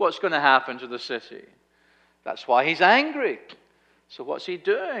knows what's going to happen to the city. That's why he's angry. So what's he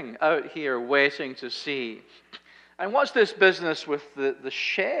doing out here waiting to see? And what's this business with the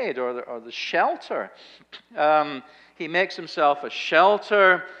shade or the shelter? He makes himself a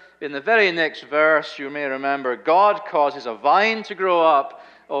shelter. In the very next verse, you may remember, God causes a vine to grow up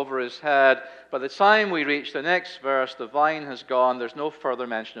over his head. By the time we reach the next verse, the vine has gone. There's no further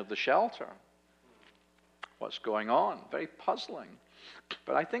mention of the shelter. What's going on? Very puzzling.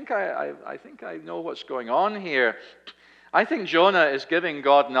 But I think I know what's going on here. I think Jonah is giving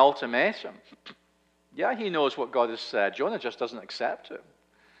God an ultimatum. Yeah, he knows what God has said. Jonah just doesn't accept it.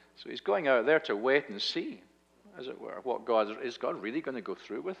 So he's going out there to wait and see, as it were. Is God really going to go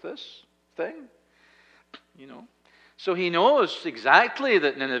through with this thing? So he knows exactly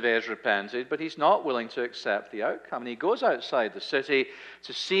that Nineveh has repented, but he's not willing to accept the outcome. And he goes outside the city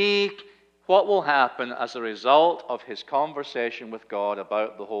to see what will happen as a result of his conversation with God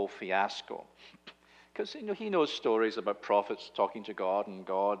about the whole fiasco. Because he knows stories about prophets talking to God and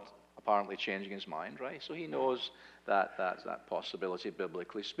God apparently changing his mind, right? So he knows that possibility,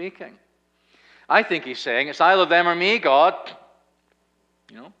 biblically speaking. I think he's saying, it's either them or me, God.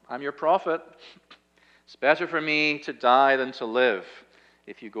 I'm your prophet. It's better for me to die than to live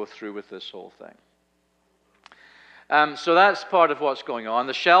if you go through with this whole thing. So that's part of what's going on.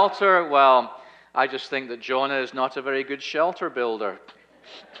 The shelter, well, I just think that Jonah is not a very good shelter builder.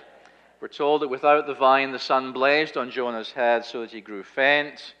 We're told that without the vine, the sun blazed on Jonah's head so that he grew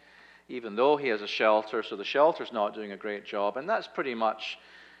faint, even though he has a shelter. So the shelter's not doing a great job. And that's pretty much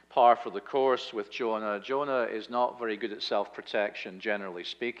par for the course with Jonah. Jonah is not very good at self-protection, generally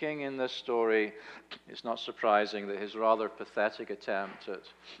speaking, in this story. It's not surprising that his rather pathetic attempt at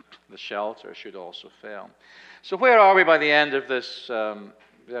the shelter should also fail. So where are we by the end of this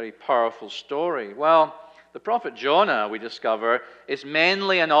very powerful story? Well, the prophet Jonah, we discover, is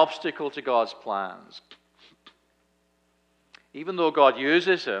mainly an obstacle to God's plans. Even though God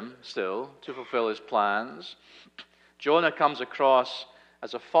uses him still to fulfill his plans, Jonah comes across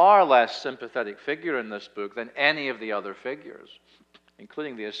as a far less sympathetic figure in this book than any of the other figures,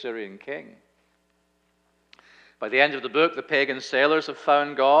 including the Assyrian king. By the end of the book, the pagan sailors have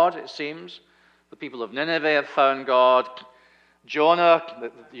found God, it seems. The people of Nineveh have found God.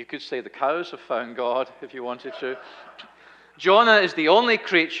 Jonah, you could say the cows have found God if you wanted to. Jonah is the only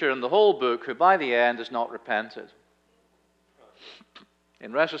creature in the whole book who by the end has not repented.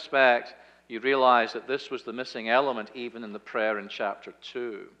 In retrospect, you realize that this was the missing element even in the prayer in chapter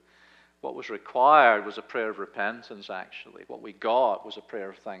 2. What was required was a prayer of repentance, actually. What we got was a prayer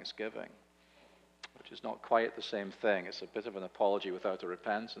of thanksgiving, which is not quite the same thing. It's a bit of an apology without a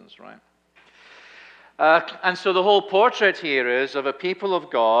repentance, right? And so the whole portrait here is of a people of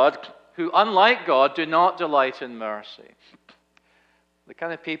God who, unlike God, do not delight in mercy. The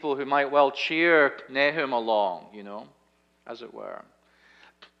kind of people who might well cheer Nahum along, as it were.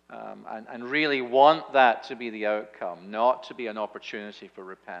 And really want that to be the outcome, not to be an opportunity for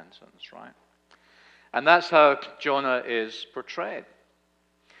repentance, right? And that's how Jonah is portrayed.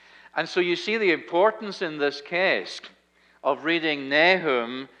 And so you see the importance in this case of reading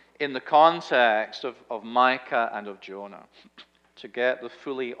Nahum in the context of Micah and of Jonah to get the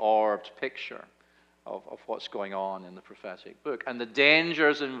fully orbed picture of what's going on in the prophetic book and the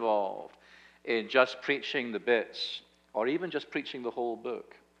dangers involved in just preaching the bits or even just preaching the whole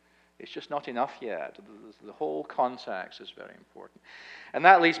book. It's just not enough yet. The whole context is very important. And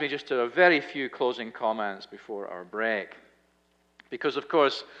that leads me just to a very few closing comments before our break. Because, of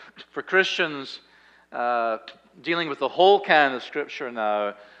course, for Christians dealing with the whole canon of Scripture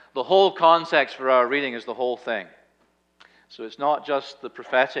now, the whole context for our reading is the whole thing. So it's not just the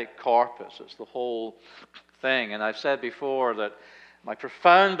prophetic corpus, it's the whole thing. And I've said before that my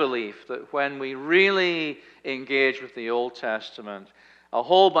profound belief that when we really engage with the Old Testament, a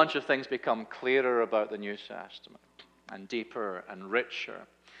whole bunch of things become clearer about the New Testament and deeper and richer.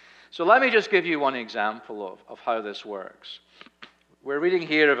 So let me just give you one example of how this works. We're reading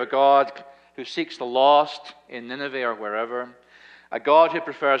here of a God who seeks the lost in Nineveh or wherever, a God who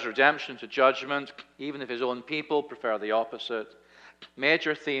prefers redemption to judgment, even if his own people prefer the opposite.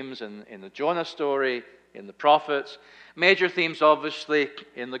 Major themes in the Jonah story, in the prophets. Major themes, obviously,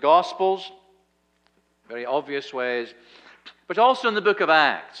 in the Gospels, very obvious ways. But also in the book of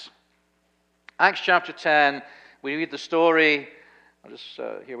Acts. Acts chapter 10, we read the story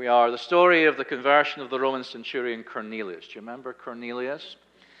Here we are, the story of the conversion of the Roman centurion Cornelius. Do you remember Cornelius?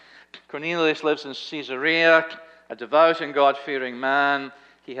 Cornelius lives in Caesarea, a devout and God-fearing man.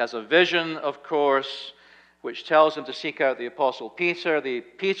 He has a vision, of course, which tells him to seek out the Apostle Peter.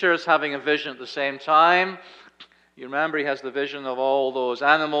 Peter's having a vision at the same time. You remember he has the vision of all those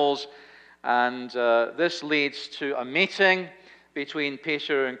animals, and this leads to a meeting between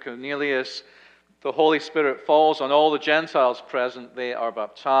Peter and Cornelius. The Holy Spirit falls on all the Gentiles present. They are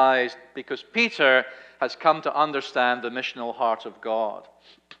baptized because Peter has come to understand the missional heart of God.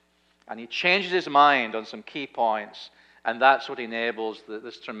 And he changes his mind on some key points, and that's what enables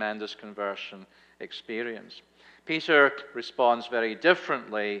this tremendous conversion experience. Peter responds very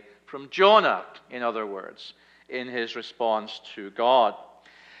differently from Jonah, in other words, in his response to God.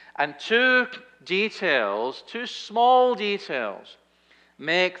 And two small details,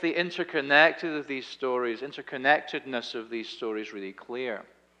 make the interconnectedness of these stories really clear.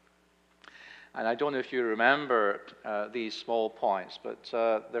 And I don't know if you remember these small points, but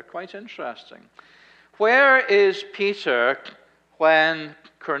they're quite interesting. Where is Peter when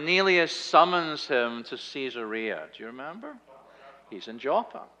Cornelius summons him to Caesarea? Do you remember? He's in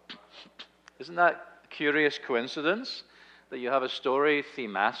Joppa. Isn't that a curious coincidence that you have a story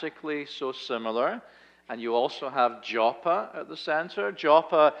thematically so similar, and you also have Joppa at the center?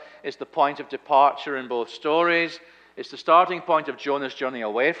 Joppa is the point of departure in both stories. It's the starting point of Jonah's journey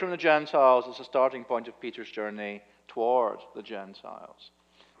away from the Gentiles. It's the starting point of Peter's journey toward the Gentiles.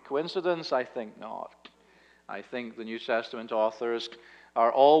 Coincidence? I think not. I think the New Testament authors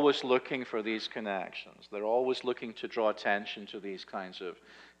are always looking for these connections. They're always looking to draw attention to these kinds of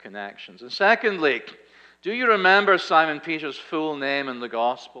connections. And secondly, do you remember Simon Peter's full name in the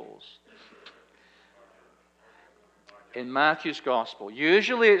Gospels? In Matthew's Gospel,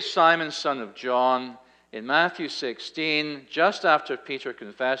 usually it's Simon, son of John. In Matthew 16, just after Peter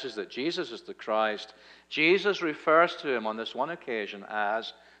confesses that Jesus is the Christ, Jesus refers to him on this one occasion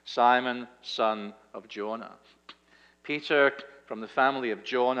as Simon, son of Jonah. Peter, from the family of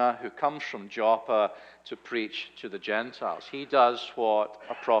Jonah, who comes from Joppa to preach to the Gentiles. He does what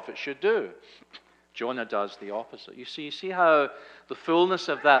a prophet should do. Jonah does the opposite. You see how the fullness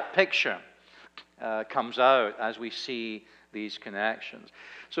of that picture comes out as we see these connections.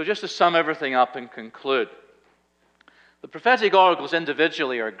 So just to sum everything up and conclude, the prophetic oracles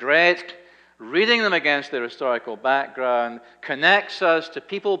individually are great. Reading them against their historical background connects us to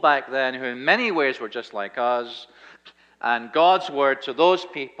people back then who in many ways were just like us, and God's word to those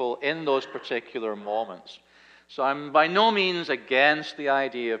people in those particular moments. So I'm by no means against the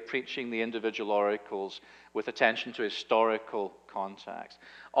idea of preaching the individual oracles with attention to historical context.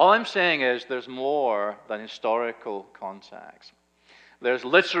 All I'm saying is there's more than historical context. There's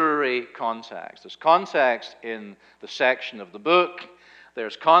literary context. There's context in the section of the book.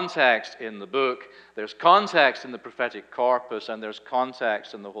 There's context in the book. There's context in the prophetic corpus. And there's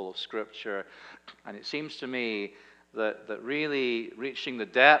context in the whole of Scripture. And it seems to me that really reaching the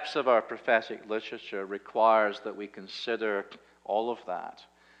depths of our prophetic literature requires that we consider all of that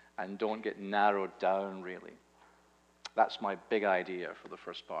and don't get narrowed down, really. That's my big idea for the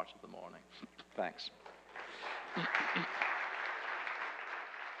first part of the morning. Thanks.